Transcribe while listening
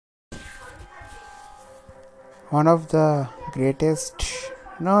One of the greatest,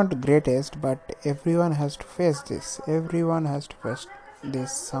 not greatest, but everyone has to face this. Everyone has to face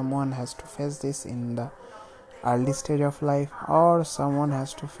this. Someone has to face this in the early stage of life, or someone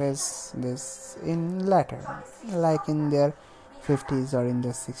has to face this in later, like in their 50s or in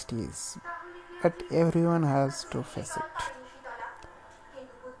their 60s. But everyone has to face it.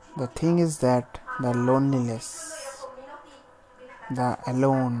 The thing is that the loneliness, the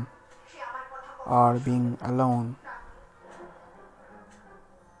alone, or being alone,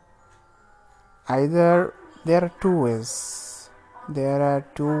 either there are two ways. There are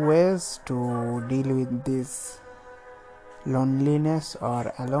two ways to deal with this loneliness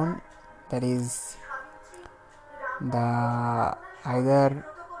or alone. That is, the either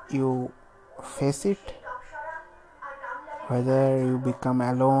you face it, whether you become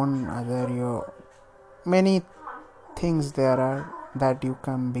alone, whether you many things there are that you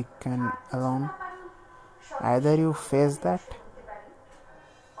can become alone. Either you face that,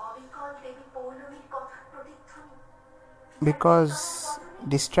 because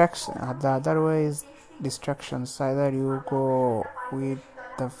distraction, the other way is distractions. Either you go with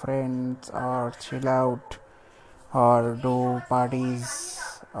the friends or chill out or do parties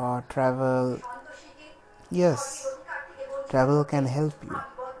or travel. Yes, travel can help you,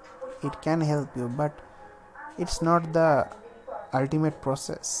 it can help you, but it's not the ultimate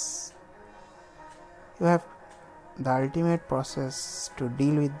process. You have the ultimate process to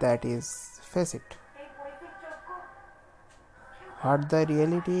deal with that is face it. What the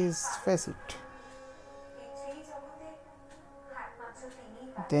reality is, face it.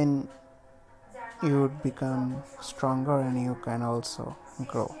 Then you would become stronger and you can also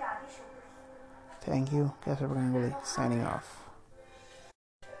grow. Thank you. Kashyap Ganguly signing off.